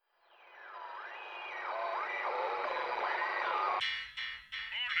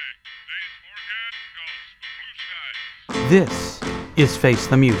This is Face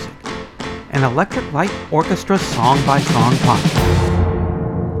the Music, an Electric Light Orchestra song-by-song podcast.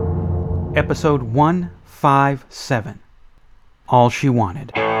 Episode 157, All She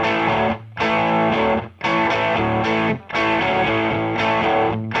Wanted.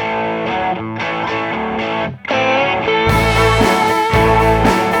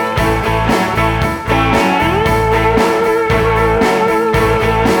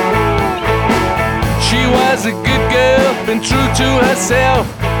 Been true to herself,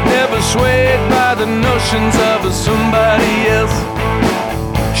 never swayed by the notions of somebody else.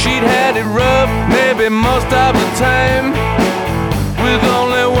 She'd had it rough, maybe most of the time, with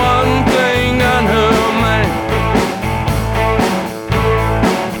only one thing on her mind.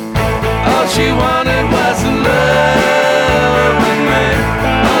 All she wanted was a loving man.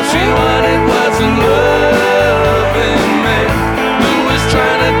 All she wanted was a loving man who was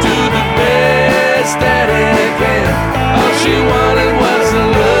trying to do the best that he can. All she wanted was a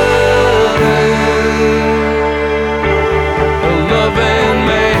loving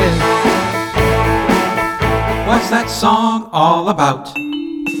man. What's that song all about?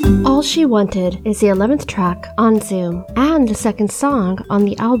 All She Wanted is the 11th track on Zoom and the second song on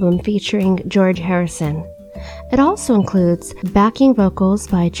the album featuring George Harrison. It also includes backing vocals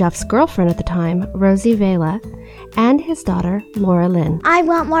by Jeff's girlfriend at the time, Rosie Vela, and his daughter, Laura Lynn. I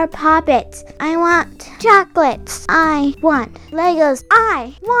want more Poppets. I want chocolates. I want Legos.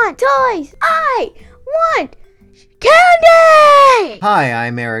 I want toys. I want candy! Hi,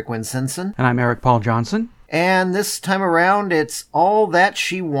 I'm Eric Winsenson. And I'm Eric Paul Johnson. And this time around, it's All That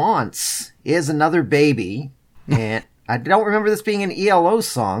She Wants is Another Baby. And I don't remember this being an ELO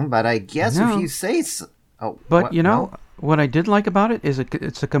song, but I guess if you say so. Oh, but what? you know, No? what I did like about it is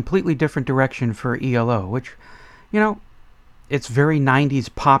it's a completely different direction for ELO, which, you know, it's very 90s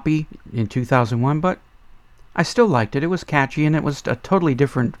poppy in 2001, but I still liked it. It was catchy, and it was a totally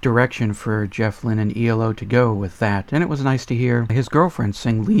different direction for Jeff Lynne and ELO to go with that. And it was nice to hear his girlfriend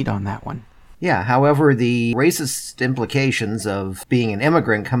sing lead on that one. Yeah, however, the racist implications of being an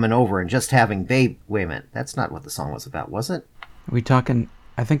immigrant coming over and just having Wait a minute, that's not what the song was about, was it? Are we talking,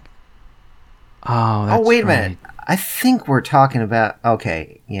 I think... Oh, that's wait a right. minute. I think we're talking about...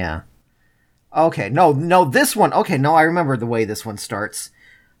 Okay, yeah. Okay, no, this one... Okay, no, I remember the way this one starts.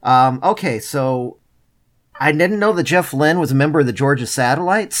 Okay, so... I didn't know that Jeff Lynne was a member of the Georgia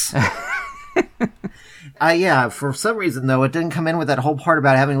Satellites. Yeah, for some reason, though, it didn't come in with that whole part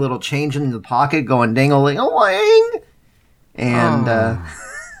about having a little change in the pocket going ding-a-ling-a-ling. And,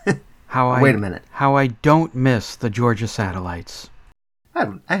 wait a minute. How I don't miss the Georgia Satellites.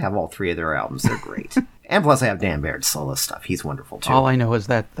 I have all three of their albums. They're great. And plus I have Dan Baird's solo stuff. He's wonderful, too. All I know is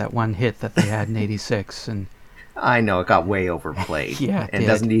that one hit that they had in 86. And I know, it got way overplayed. Yeah, it and did.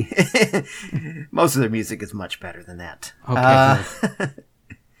 Doesn't he? Most of their music is much better than that. Okay, good.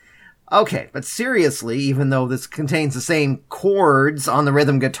 Okay, but seriously, even though this contains the same chords on the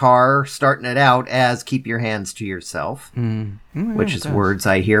rhythm guitar, starting it out as Keep Your Hands to Yourself, which is words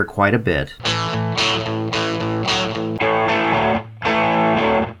I hear quite a bit.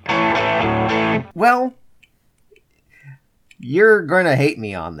 Well, you're going to hate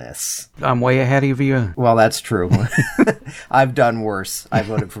me on this. I'm way ahead of you. Well, that's true. I've done worse. I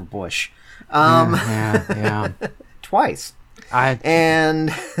voted for Bush. Yeah. Twice.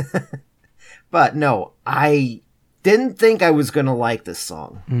 But no, I didn't think I was going to like this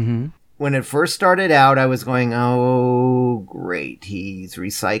song. Mm-hmm. When it first started out, I was going, oh, great. He's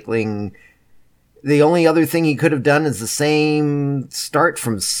recycling. The only other thing he could have done is the same start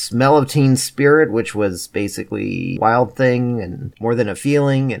from Smell of Teen Spirit, which was basically Wild Thing and More Than a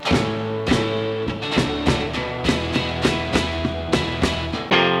Feeling.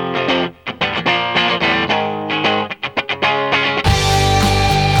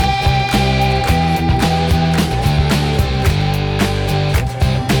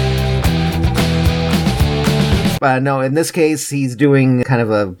 But no, in this case, he's doing kind of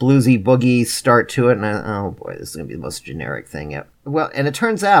a bluesy boogie start to it, and oh boy, this is going to be the most generic thing yet. Well, and it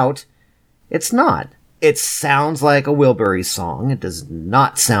turns out, it's not. It sounds like a Wilbury song. It does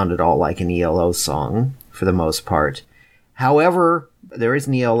not sound at all like an ELO song, for the most part. However, there is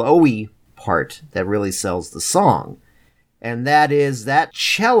an ELO-y part that really sells the song. And that is that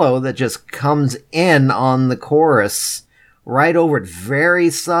cello that just comes in on the chorus, right over it,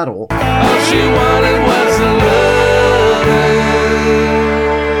 very subtle. All she wanted was a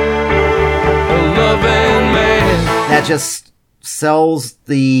loving man. That just sells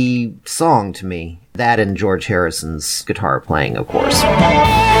the song to me. That and George Harrison's guitar playing, of course.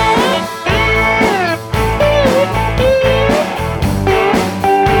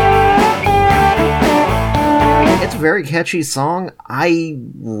 It's a very very catchy song. I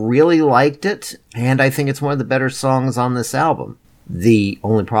really liked it, and I think it's one of the better songs on this album. The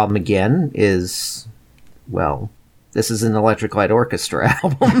only problem, again, is, well, this is an Electric Light Orchestra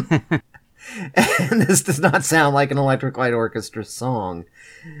album. And this does not sound like an Electric Light Orchestra song.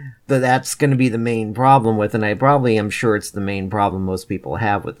 That's going to be the main problem with it, and I probably am sure it's the main problem most people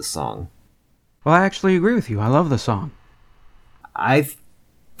have with the song. Well, I actually agree with you. I love the song. I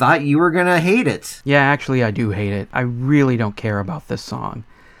thought you were going to hate it. Yeah, actually, I do hate it. I really don't care about this song.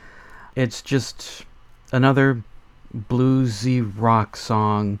 It's just another bluesy rock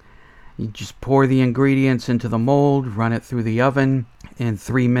song. You just pour the ingredients into the mold, run it through the oven. In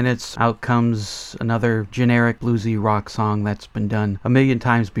 3 minutes, out comes another generic bluesy rock song that's been done a million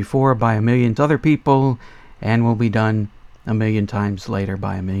times before by a million other people and will be done a million times later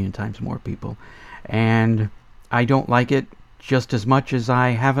by a million times more people. And I don't like it just as much as I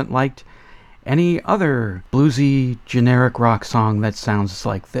haven't liked any other bluesy generic rock song that sounds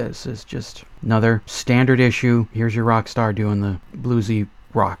like this. It's just another standard issue. Here's your rock star doing the bluesy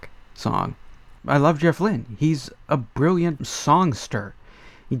rock song. I love Jeff Lynne. He's a brilliant songster.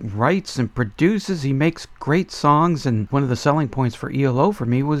 He writes and produces. He makes great songs. And one of the selling points for ELO for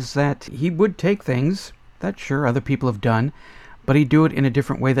me was that he would take things that, sure, other people have done, but he'd do it in a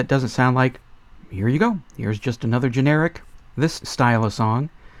different way that doesn't sound like, here you go. Here's just another generic, this style of song.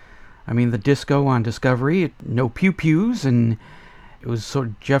 I mean, the disco on Discovery, no pew-pews, and it was sort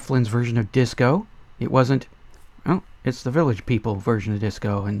of Jeff Lynne's version of disco. It wasn't, oh, it's the Village People version of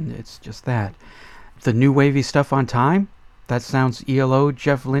disco, and it's just that. The new wavy stuff on Time, that sounds ELO,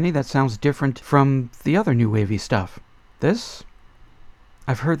 Jeff Lynne. That sounds different from the other new wavy stuff. This,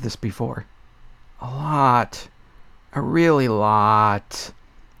 I've heard this before. A lot. A really lot.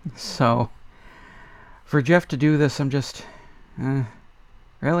 So, for Jeff to do this, I'm just,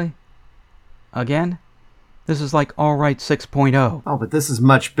 really? Again? This is like All Right 6.0. Oh, but this is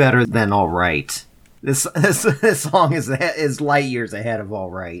much better than All Right. This song is light years ahead of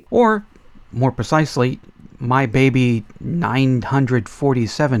All Right. Or, more precisely, My Baby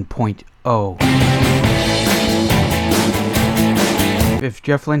 947.0. If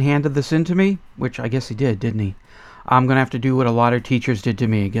Jeff Lynne handed this in to me, which I guess he did, didn't he? I'm going to have to do what a lot of teachers did to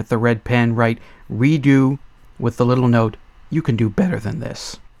me. Get the red pen, write redo with the little note, you can do better than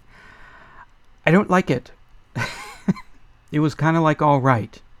this. I don't like it. It was kind of like All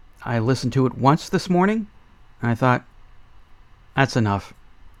Right. I listened to it once this morning, and I thought, that's enough.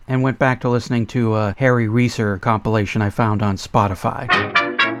 And went back to listening to a Harry Reeser compilation I found on Spotify.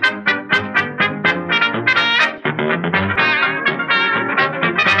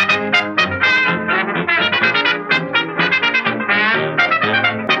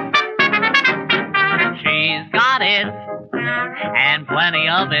 She's got it, and plenty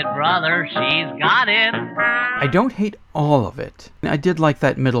of it, brother. She's got it. I don't hate all of it. I did like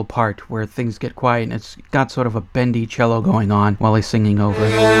that middle part where things get quiet and it's got sort of a bendy cello going on while he's singing over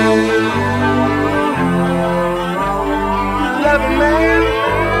it.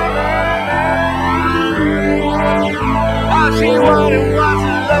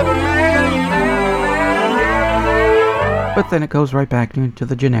 But then it goes right back into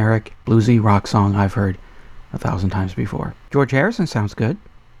the generic bluesy rock song I've heard 1,000 times before. George Harrison sounds good,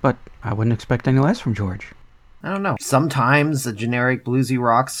 but I wouldn't expect any less from George. I don't know. Sometimes a generic bluesy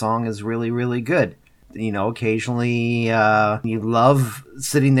rock song is really, really good. You know, occasionally you love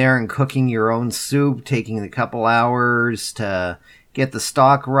sitting there and cooking your own soup, taking a couple hours to get the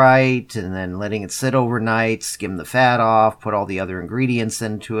stock right, and then letting it sit overnight, skim the fat off, put all the other ingredients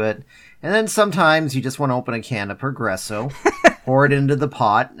into it. And then sometimes you just want to open a can of Progresso, pour it into the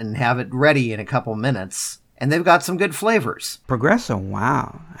pot, and have it ready in a couple minutes. And they've got some good flavors. Progresso,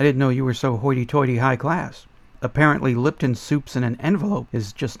 wow. I didn't know you were so hoity-toity high class. Apparently Lipton soups in an envelope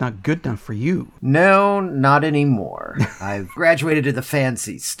is just not good enough for you. No, not anymore. I've graduated to the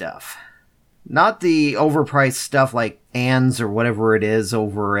fancy stuff. Not the overpriced stuff like Ann's or whatever it is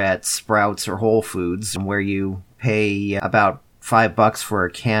over at Sprouts or Whole Foods, where you pay about $5 for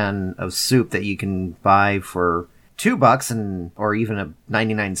a can of soup that you can buy for $2 or even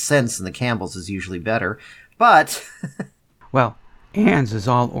 99 cents, and the Campbell's is usually better. But well, Ann's is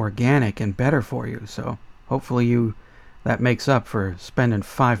all organic and better for you, so hopefully that makes up for spending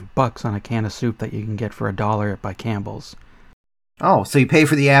 $5 on a can of soup that you can get for $1 by Campbell's. Oh, so you pay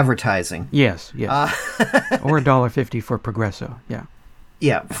for the advertising? Yes. Or $1.50 for Progresso, yeah.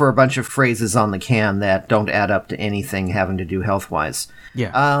 Yeah, for a bunch of phrases on the can that don't add up to anything having to do health-wise.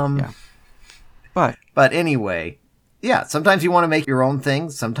 Yeah. But anyway, yeah, sometimes you want to make your own thing.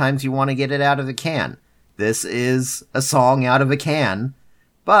 Sometimes you want to get it out of the can. This is a song out of a can,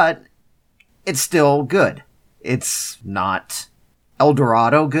 but it's still good. It's not El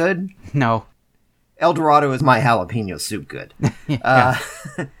Dorado good. No. El Dorado is my jalapeno soup good.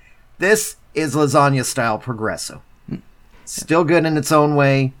 This is lasagna-style Progresso. Still good in its own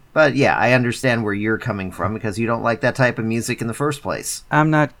way, but yeah, I understand where you're coming from because you don't like that type of music in the first place. I'm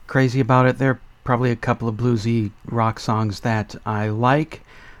not crazy about it. There are probably a couple of bluesy rock songs that I like.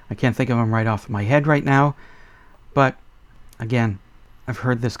 I can't think of them right off my head right now. But, again, I've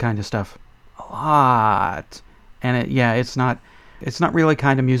heard this kind of stuff a lot. And it's not really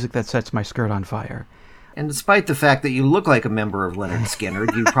kind of music that sets my skirt on fire. And despite the fact that you look like a member of Leonard Skinner,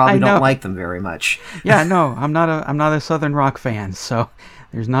 you probably don't like them very much. Yeah, no, I'm not a Southern rock fan, so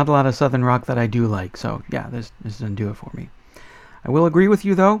there's not a lot of Southern rock that I do like. So yeah, this doesn't do it for me. I will agree with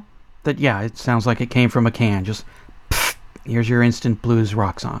you though that yeah, it sounds like it came from a can. Just here's your instant blues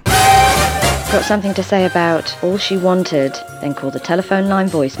rock song. Got something to say about All She Wanted? Then call the telephone line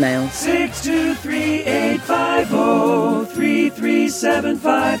voicemail.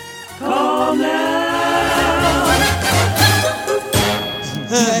 623-850-3375. Call now.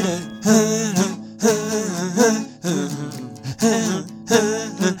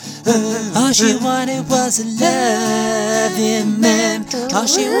 All she wanted was a loving man. All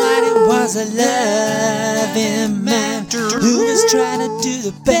she wanted was a loving man who was trying to do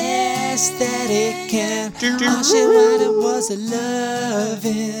the best that he can. All she wanted was a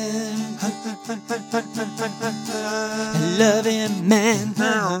loving man.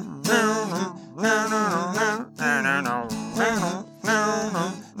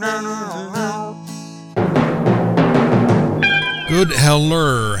 Good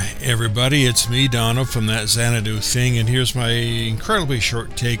hello, everybody. It's me, Donna, from That Xanadu Thing, and here's my incredibly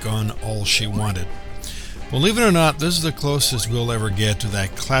short take on All She Wanted. Believe it or not, this is the closest we'll ever get to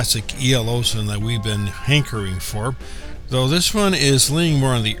that classic ELO song that we've been hankering for, though this one is leaning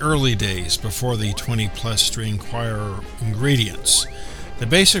more on the early days before the 20-plus string choir ingredients. The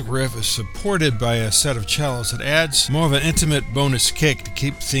basic riff is supported by a set of cellos that adds more of an intimate bonus kick to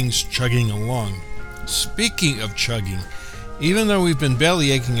keep things chugging along. Speaking of chugging, even though we've been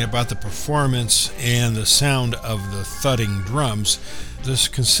bellyaching about the performance and the sound of the thudding drums, this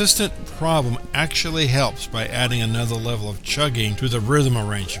consistent problem actually helps by adding another level of chugging to the rhythm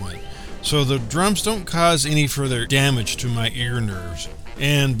arrangement, so the drums don't cause any further damage to my ear nerves.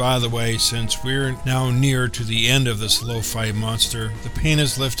 And by the way, since we're now near to the end of this lo-fi monster, the pain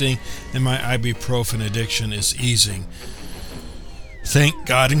is lifting and my ibuprofen addiction is easing. Thank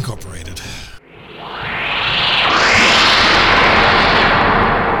God Incorporated.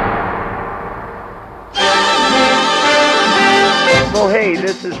 Oh, hey,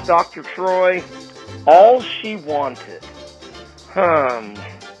 this is Dr. Troy. All She Wanted.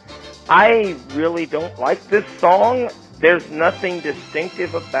 I really don't like this song. There's nothing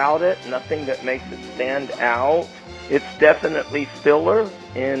distinctive about it, nothing that makes it stand out. It's definitely filler,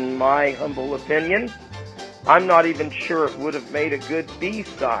 in my humble opinion. I'm not even sure it would have made a good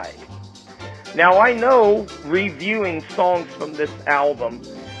B-side. Now, I know, reviewing songs from this album,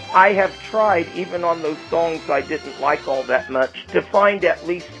 I have tried, even on those songs I didn't like all that much, to find at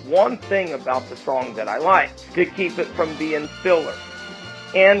least one thing about the song that I liked, to keep it from being filler.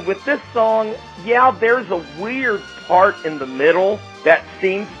 And with this song, yeah, there's a weird part in the middle that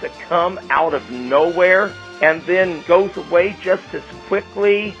seems to come out of nowhere and then goes away just as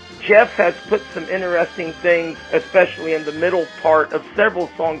quickly. Jeff has put some interesting things, especially in the middle part of several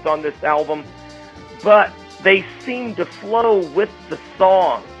songs on this album, but they seem to flow with the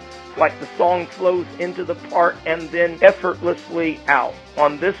song. Like the song flows into the part and then effortlessly out.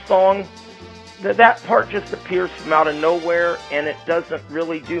 On this song, that part just appears from out of nowhere and it doesn't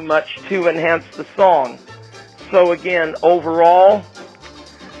really do much to enhance the song. So again, overall,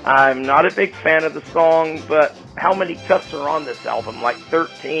 I'm not a big fan of the song, but how many cuts are on this album? Like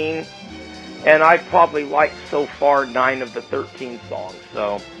 13? And I probably liked so far 9 of the 13 songs.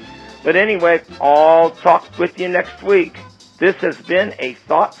 But anyway, I'll talk with you next week. This has been a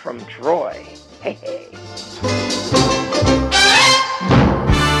thought from Troy. Hey, hey.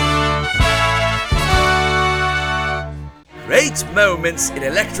 Great moments in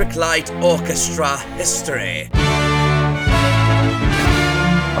Electric Light Orchestra history.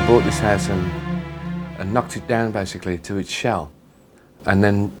 I bought this house and knocked it down basically to its shell, and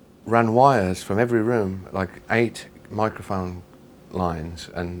then ran wires from every room, like 8 microphone lines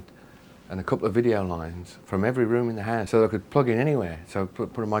and a couple of video lines from every room in the house, so I could plug in anywhere. So I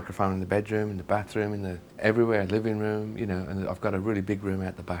put a microphone in the bedroom, in the bathroom, everywhere, living room, and I've got a really big room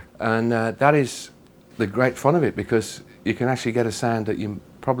out the back. And that is the great fun of it, because you can actually get a sound that you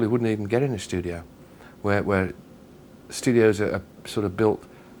probably wouldn't even get in a studio, where studios are sort of built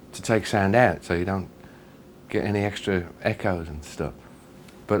to take sound out, so you don't get any extra echoes and stuff.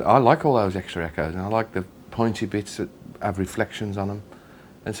 But I like all those extra echoes, and I like the pointy bits that have reflections on them.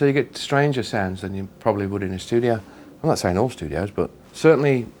 And so you get stranger sounds than you probably would in a studio. I'm not saying all studios, but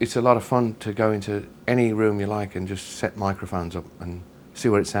certainly it's a lot of fun to go into any room you like and just set microphones up and see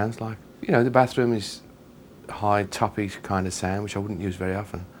what it sounds like. You know, the bathroom is high, toppy kind of sound, which I wouldn't use very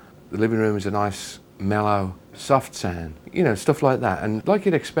often. The living room is a nice, mellow, soft sound. You know, stuff like that. And like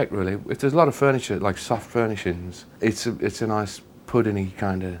you'd expect, really, if there's a lot of furniture, like soft furnishings, it's a nice, puddingy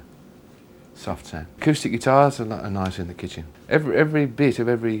kind of soft sound. Acoustic guitars are nice in the kitchen. Every bit of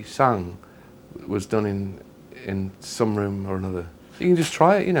every song was done in some room or another. You can just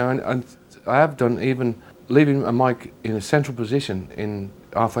try it, you know, and I have done even leaving a mic in a central position in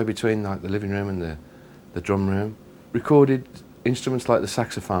halfway between like the living room and the drum room. Recorded instruments like the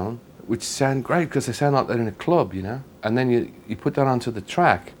saxophone, which sound great because they sound like they're in a club, you know. And then you put that onto the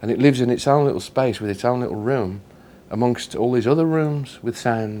track and it lives in its own little space with its own little room amongst all these other rooms with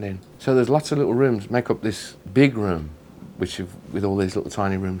sound in. So there's lots of little rooms make up this big room, with all these little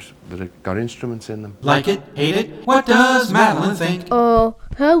tiny rooms that have got instruments in them. Like it, hate it, what does Madeline think?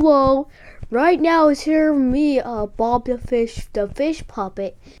 Hello. Right now it's here me, Bob the fish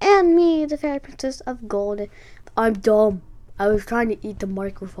puppet, and me, the fairy princess of gold. I'm dumb. I was trying to eat the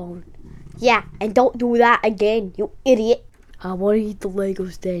microphone. Yeah, and don't do that again, you idiot. I want to eat the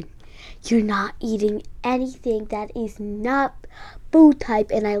Legos then. You're not eating anything that is not food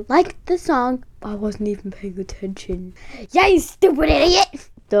type, and I liked the song. I wasn't even paying attention. Yeah, you stupid idiot!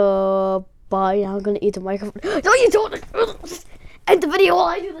 Bye, I'm gonna eat the microphone. No, you don't! End the video while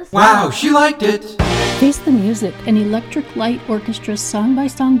I do this. Wow, she liked it! Face the Music, an Electric Light Orchestra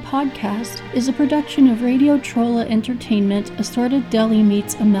song-by-song podcast, is a production of Radio Trolla Entertainment, Assorted Deli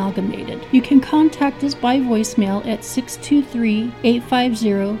Meats Amalgamated. You can contact us by voicemail at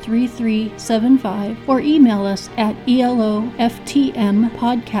 623-850-3375 or email us at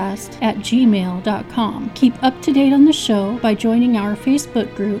eloftmpodcast@gmail.com. Keep up to date on the show by joining our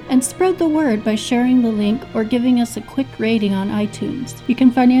Facebook group and spread the word by sharing the link or giving us a quick rating on iTunes. You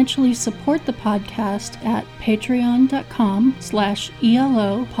can financially support the podcast at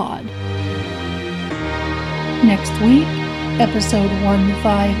patreon.com/ELOpod. Next week, episode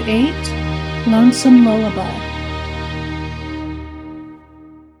 158, Lonesome Lullaby.